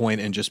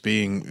standpoint and just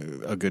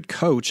being a good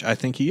coach, I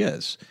think he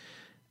is.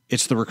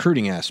 It's the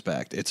recruiting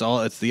aspect. It's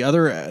the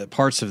other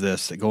parts of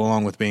this that go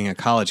along with being a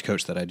college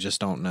coach that I just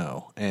don't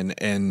know.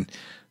 And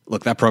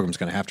look, that program's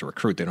going to have to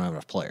recruit. They don't have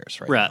enough players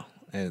right now.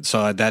 And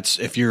so that's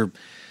it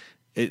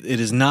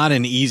is not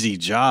an easy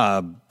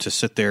job to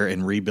sit there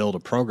and rebuild a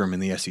program in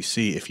the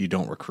SEC if you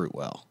don't recruit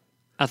well.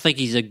 I think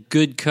he's a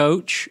good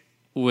coach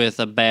with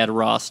a bad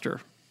roster.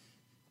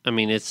 I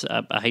mean,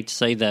 I hate to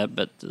say that,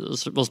 but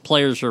those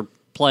players are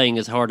playing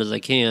as hard as they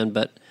can,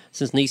 but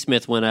since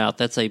Neesmith went out,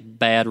 that's a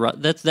bad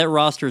that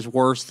roster is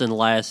worse than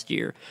last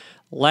year.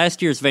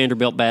 Last year's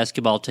Vanderbilt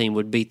basketball team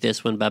would beat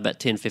this one by about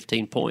 10,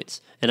 15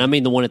 points. And I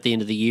mean the one at the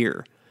end of the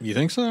year. You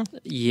think so?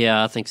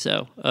 Yeah, I think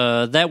so.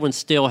 That one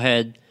still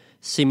had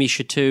Simi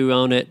Chateau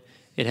on it.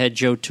 It had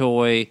Joe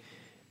Toy.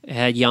 It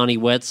had Yanni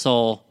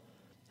Wetzel.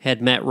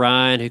 Had Matt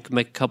Ryan, who could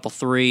make a couple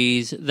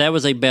threes. That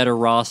was a better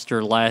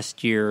roster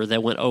last year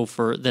that went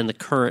over than the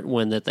current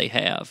one that they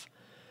have.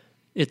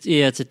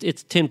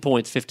 It's 10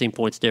 points, 15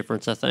 points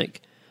difference, I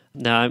think.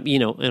 Now,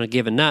 in a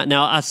given night.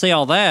 Now, I say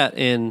all that,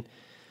 and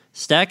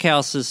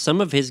Stackhouse's, some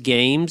of his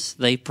games,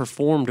 they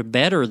performed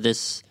better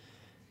this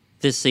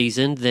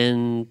season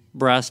than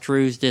Bryce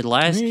Drew's did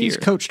last year. He's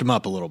coached him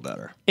up a little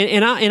better.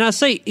 And I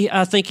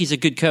think he's a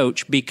good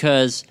coach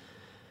because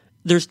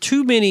there's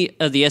too many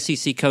of the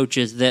SEC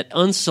coaches that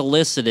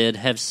unsolicited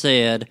have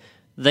said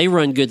they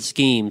run good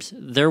schemes.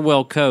 They're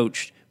well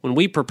coached. When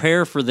we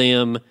prepare for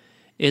them,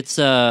 it's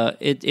a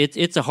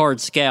hard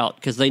scout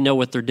because they know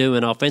what they're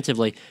doing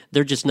offensively.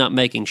 They're just not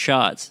making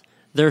shots.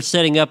 They're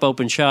setting up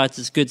open shots.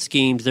 It's good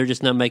schemes. They're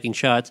just not making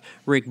shots.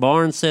 Rick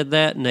Barnes said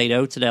that. Nate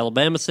Oates at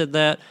Alabama said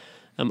that.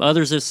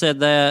 Others have said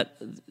that.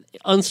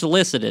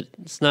 Unsolicited.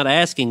 It's not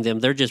asking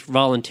them. They're just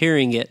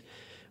volunteering it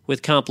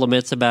with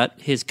compliments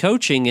about his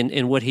coaching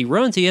and what he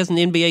runs. He has an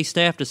NBA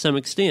staff to some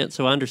extent,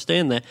 so I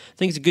understand that. I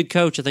think he's a good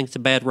coach. I think it's a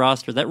bad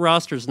roster. That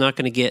roster is not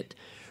going to get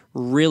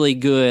really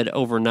good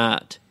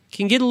overnight.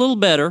 Can get a little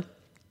better,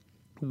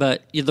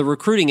 but the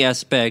recruiting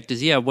aspect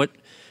is,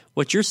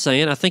 what you're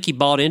saying. I think he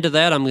bought into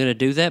that. I'm going to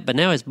do that. But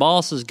now his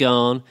boss is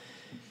gone,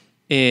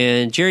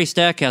 and Jerry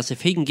Stackhouse,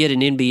 if he can get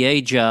an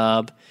NBA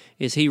job,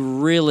 is he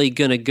really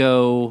going to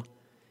go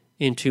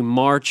into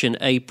March and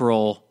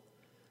April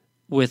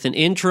with an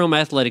interim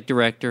athletic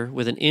director,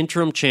 with an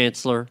interim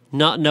chancellor,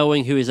 not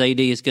knowing who his AD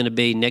is going to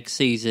be next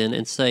season,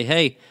 and say,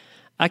 hey,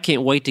 I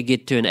can't wait to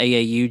get to an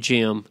AAU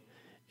gym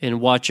and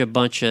watch a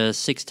bunch of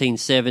 16,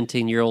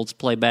 17-year-olds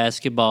play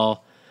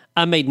basketball.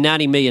 I made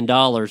 $90 million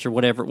or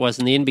whatever it was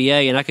in the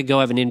NBA, and I could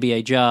go have an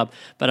NBA job,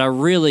 but I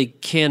really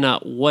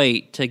cannot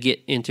wait to get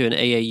into an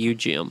AAU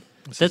gym.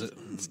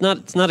 It's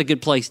not a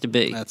good place to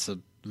be. That's a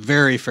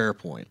very fair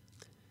point.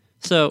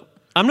 So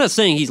I'm not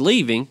saying he's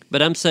leaving,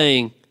 but I'm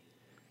saying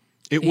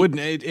it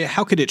wouldn't.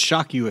 How could it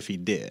shock you if he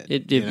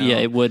did? Yeah,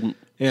 it wouldn't.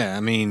 Yeah, I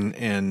mean,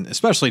 and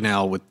especially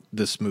now with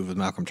this move with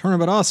Malcolm Turner,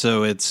 but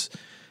also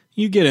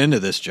you get into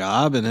this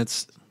job and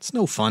it's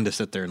no fun to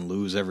sit there and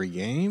lose every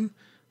game.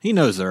 He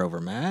knows they're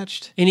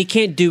overmatched. And he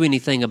can't do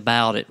anything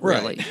about it,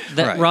 really. Right.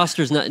 That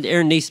roster's not –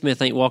 Aaron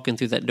Nesmith ain't walking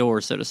through that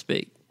door, so to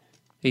speak.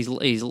 He's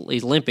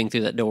limping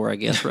through that door, I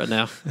guess, right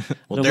now.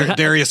 Well,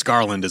 Darius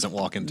Garland isn't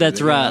walking through That's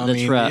right,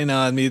 that's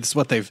right. It's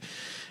what they've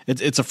 –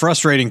 it's a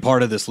frustrating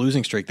part of this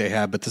losing streak they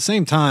have, but at the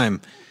same time,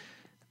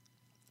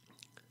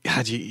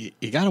 God, you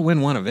got to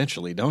win one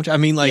eventually, don't you? I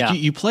mean,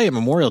 you play at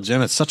Memorial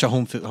Gym. It's such a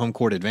home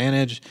court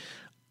advantage.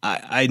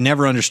 I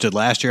never understood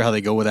last year how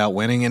they go without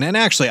winning. And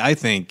actually, I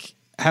think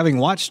 – having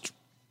watched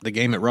the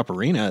game at Rupp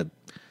Arena,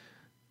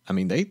 I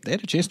mean, they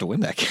had a chance to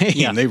win that game.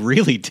 Yeah. They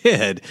really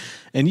did.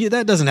 And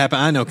that doesn't happen.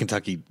 I know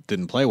Kentucky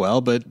didn't play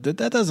well, but that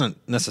doesn't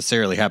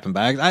necessarily happen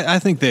back. I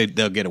think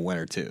they'll get a win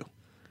or two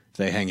if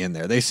they hang in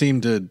there. They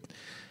seem to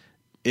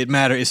 –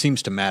 it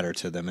seems to matter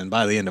to them. And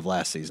by the end of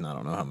last season, I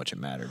don't know how much it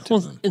mattered to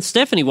them. And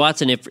Stephanie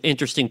Watson,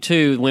 interesting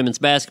too, women's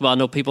basketball. I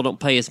know people don't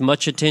pay as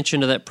much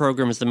attention to that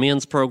program as the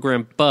men's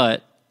program,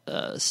 but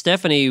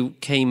Stephanie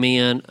came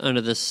in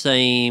at the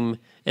same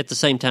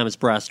time as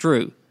Bryce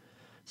Drew.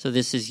 So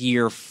this is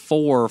year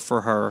 4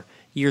 for her.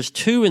 Years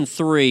 2 and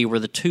 3 were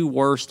the 2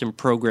 worst in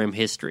program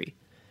history.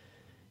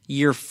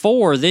 Year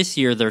 4 this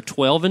year, they're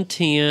 12 and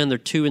 10. They're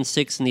 2 and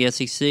 6 in the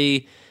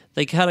SEC.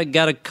 They kind of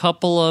got a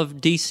couple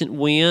of decent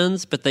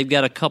wins, but they've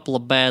got a couple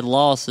of bad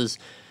losses.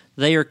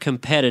 They are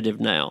competitive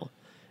now.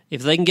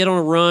 If they can get on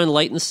a run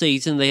late in the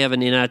season, they have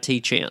an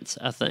NIT chance,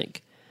 I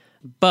think.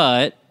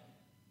 But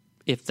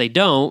if they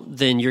don't,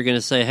 then you're going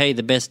to say, hey,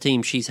 the best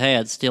team she's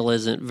had still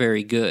isn't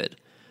very good.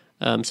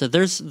 So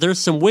there's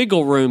some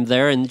wiggle room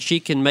there, and she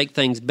can make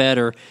things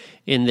better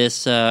in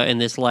this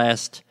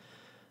last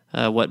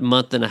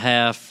month and a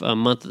half,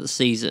 month of the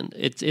season.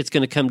 It's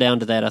going to come down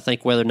to that, I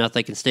think, whether or not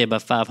they can stay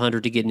above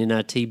 500 to get an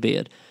NIT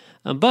bid.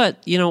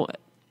 But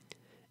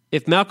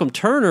if Malcolm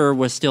Turner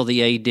was still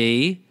the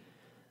AD,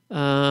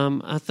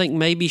 I think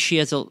maybe she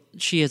has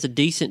a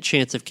decent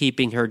chance of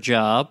keeping her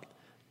job,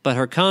 but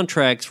her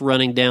contract's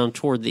running down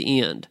toward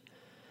the end.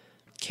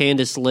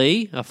 Candice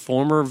Lee, a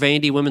former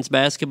Vandy women's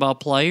basketball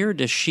player,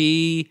 does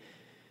she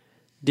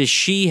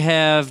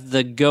have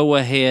the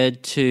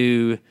go-ahead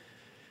to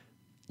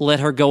let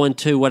her go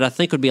into what I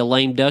think would be a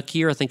lame duck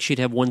year? I think she'd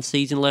have 1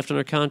 season left on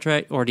her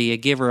contract. Or do you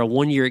give her a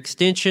 1-year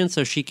extension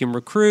so she can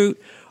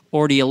recruit?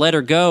 Or do you let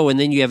her go and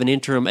then you have an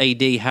interim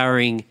AD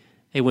hiring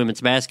a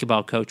women's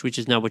basketball coach, which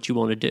is not what you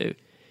want to do?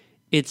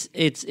 It's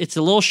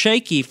a little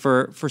shaky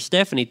for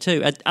Stephanie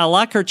too. I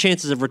like her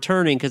chances of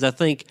returning because I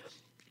think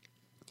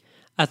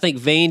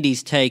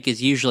Vandy's take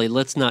is usually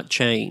let's not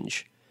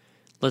change.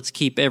 Let's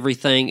keep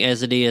everything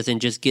as it is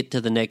and just get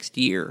to the next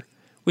year,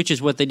 which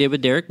is what they did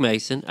with Derek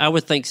Mason. I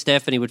would think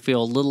Stephanie would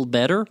feel a little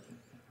better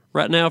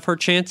right now of her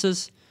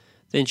chances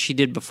than she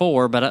did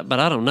before, but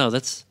I don't know.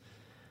 That's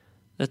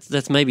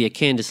maybe a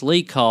Candice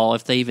Lee call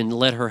if they even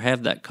let her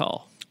have that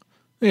call.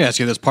 Let me ask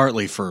you this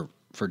partly for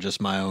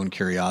just my own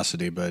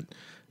curiosity, but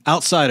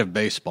outside of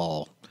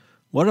baseball,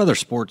 what other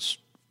sports?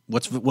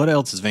 What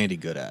else is Vandy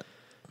good at?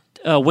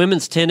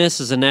 Women's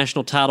tennis is a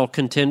national title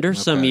contender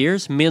some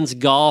years. Men's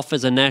golf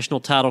is a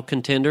national title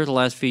contender the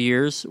last few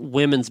years.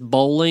 Women's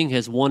bowling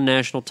has won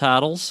national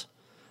titles.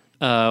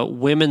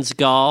 Women's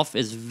golf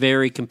is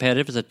very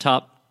competitive. It's a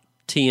top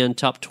 10,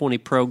 top 20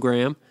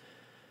 program.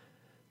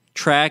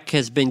 Track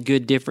has been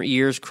good different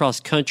years. Cross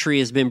country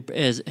is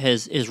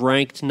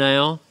ranked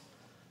now.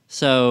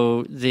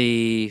 So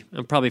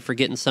I'm probably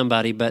forgetting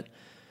somebody, but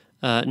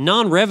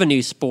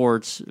non-revenue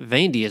sports,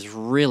 Vandy is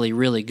really,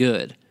 really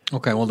good.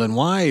 Okay, well then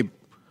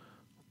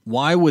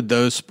why would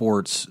those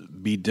sports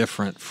be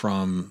different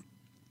from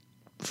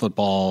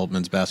football,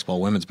 men's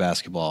basketball, women's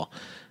basketball?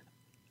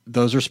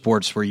 Those are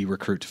sports where you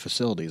recruit to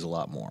facilities a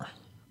lot more,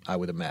 I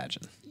would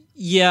imagine.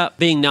 Yeah,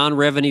 being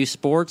non-revenue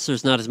sports,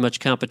 there's not as much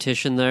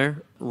competition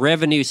there.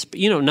 Non-revenue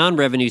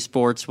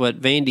sports,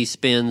 what Vandy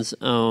spends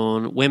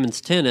on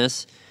women's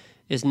tennis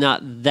is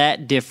not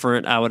that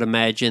different, I would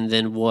imagine,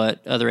 than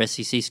what other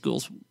SEC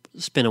schools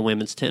spend on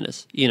women's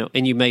tennis.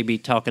 And you may be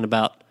talking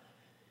about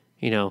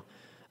 $1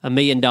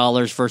 million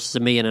versus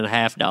 $1.5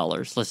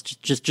 million. Let's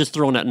just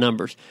throwing out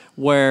numbers.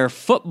 Where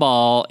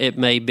football, it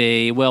may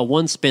be, well,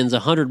 one spends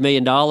 $100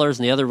 million and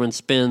the other one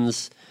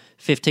spends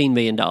 $15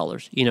 million.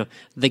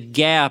 The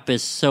gap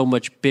is so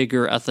much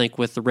bigger, I think,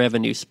 with the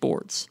revenue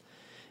sports.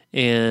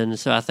 And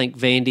so I think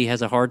Vandy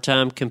has a hard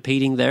time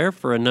competing there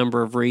for a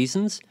number of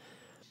reasons.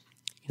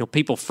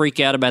 people freak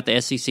out about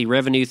the SEC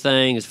revenue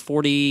thing. It's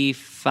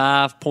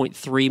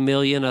 $45.3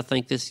 million, I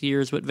think, this year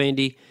is what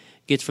Vandy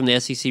gets from the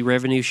SEC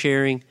revenue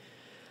sharing.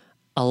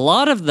 A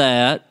lot of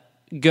that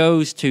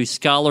goes to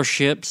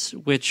scholarships,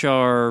 which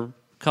are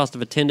cost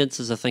of attendance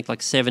is, I think, like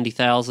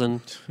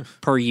 $70,000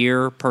 per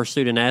year per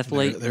student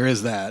athlete. There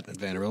is that at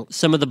Vanderbilt.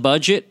 Some of the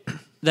budget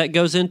that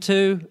goes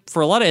into,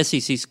 for a lot of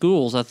SEC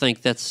schools, I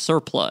think that's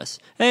surplus.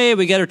 Hey,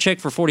 we got our check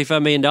for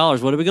 $45 million.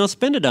 What are we going to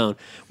spend it on?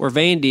 Where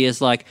Vandy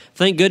is like,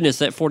 thank goodness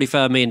that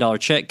 $45 million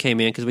check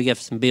came in because we got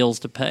some bills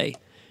to pay.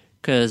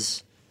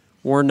 Because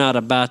we're not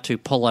about to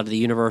pull out of the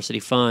university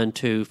fund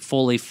to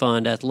fully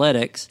fund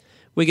athletics.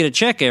 We get a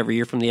check every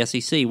year from the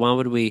SEC. Why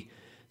would we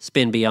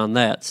spend beyond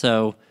that?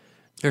 So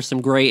there's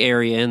some gray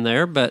area in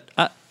there. But,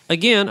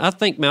 I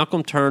think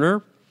Malcolm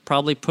Turner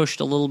probably pushed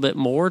a little bit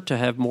more to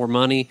have more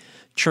money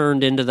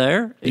churned into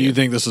there. Do you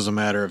think this is a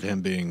matter of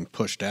him being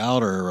pushed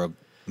out or a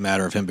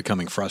matter of him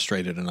becoming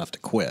frustrated enough to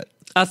quit?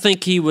 I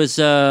think he was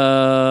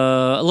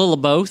a little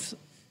of both.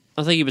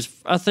 I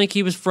think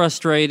he was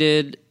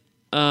frustrated.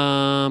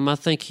 I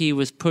think he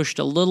was pushed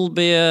a little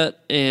bit,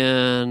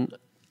 and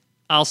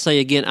I'll say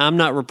again, I'm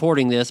not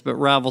reporting this, but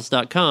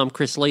Rivals.com,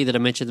 Chris Lee, that I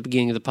mentioned at the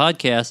beginning of the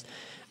podcast,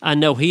 I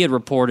know he had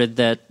reported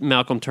that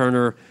Malcolm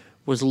Turner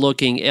was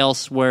looking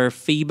elsewhere.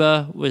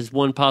 FIBA was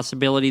one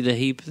possibility that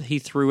he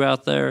threw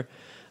out there.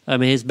 I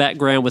mean, his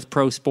background with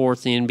pro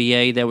sports and the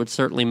NBA, that would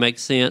certainly make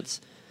sense.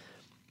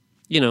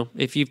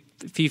 If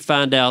you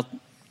find out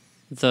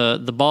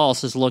the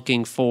boss is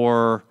looking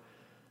for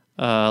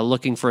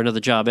another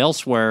job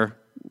elsewhere,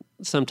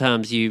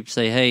 sometimes you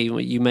say, hey,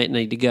 you might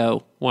need to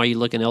go. Why are you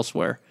looking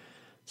elsewhere?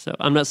 So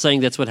I'm not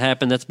saying that's what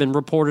happened. That's been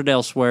reported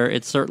elsewhere.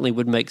 It certainly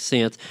would make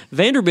sense.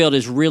 Vanderbilt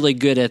is really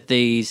good at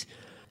these.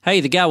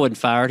 Hey, the guy wasn't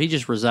fired. He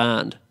just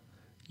resigned.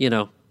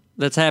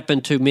 That's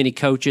happened to many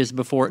coaches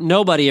before.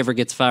 Nobody ever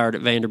gets fired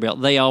at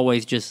Vanderbilt. They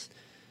always just,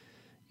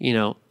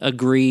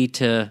 agree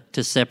to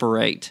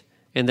separate.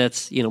 And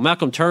that's,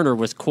 Malcolm Turner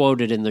was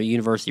quoted in the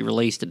university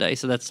release today,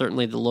 so that's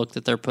certainly the look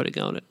that they're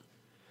putting on it.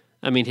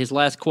 I mean, his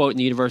last quote in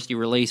the university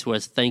release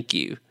was, "Thank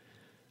you."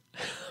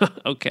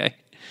 Okay.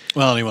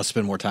 Well, and he wants to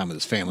spend more time with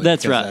his family.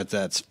 That's right.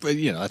 That's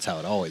how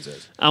it always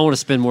is. I want to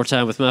spend more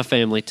time with my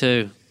family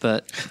too,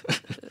 but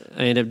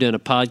I ended up doing a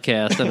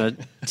podcast on a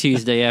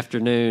Tuesday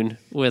afternoon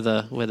with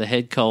a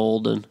head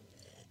cold,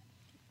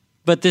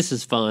 but this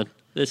is fun.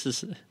 This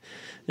is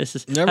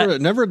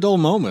never a dull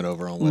moment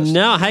over on West.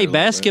 No, hey,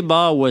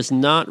 basketball was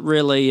not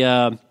really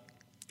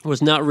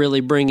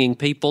bringing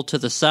people to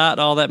the site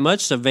all that much.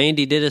 So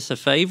Vandy did us a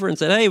favor and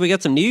said, "Hey, we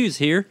got some news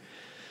here."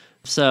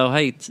 So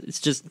hey, it's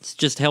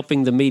just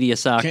helping the media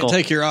cycle. Can't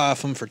take your eye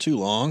off them for too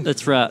long.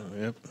 That's right.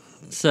 Yep.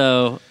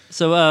 So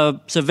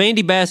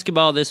Vandy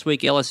basketball this week,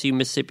 LSU,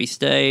 Mississippi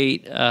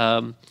State.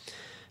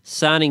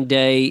 Signing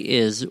day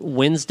is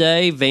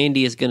Wednesday.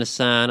 Vandy is going to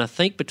sign, I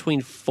think,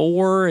 between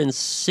 4 and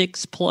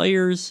 6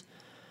 players.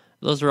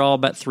 Those are all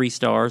about 3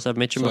 stars. I've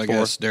mentioned before. I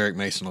guess Derek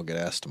Mason will get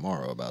asked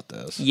tomorrow about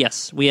this.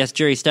 Yes, we asked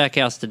Jerry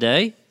Stackhouse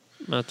today.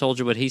 I told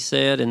you what he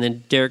said, and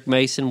then Derek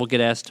Mason will get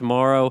asked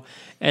tomorrow.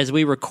 As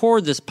we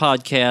record this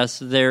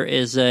podcast, there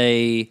is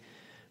a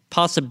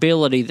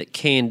possibility that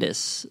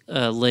Candice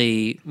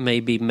Lee may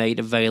be made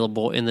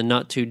available in the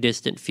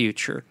not-too-distant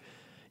future.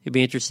 You'd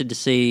be interested to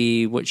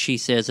see what she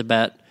says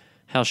about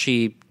how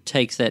she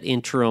takes that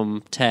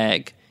interim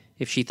tag,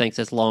 if she thinks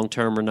that's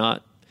long-term or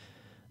not.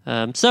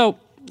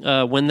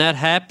 When that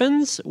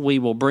happens, we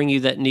will bring you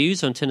that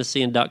news on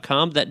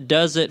Tennessean.com. That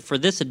does it for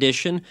this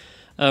edition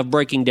of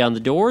Breaking Down the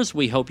Doors.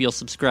 We hope you'll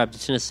subscribe to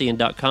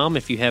Tennessean.com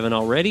if you haven't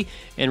already.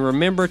 And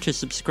remember to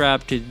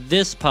subscribe to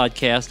this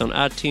podcast on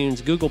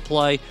iTunes, Google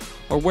Play,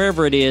 or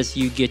wherever it is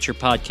you get your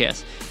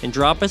podcasts. And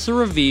drop us a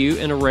review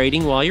and a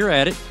rating while you're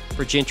at it.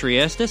 For Gentry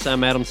Estes,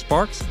 I'm Adam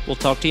Sparks. We'll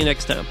talk to you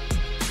next time.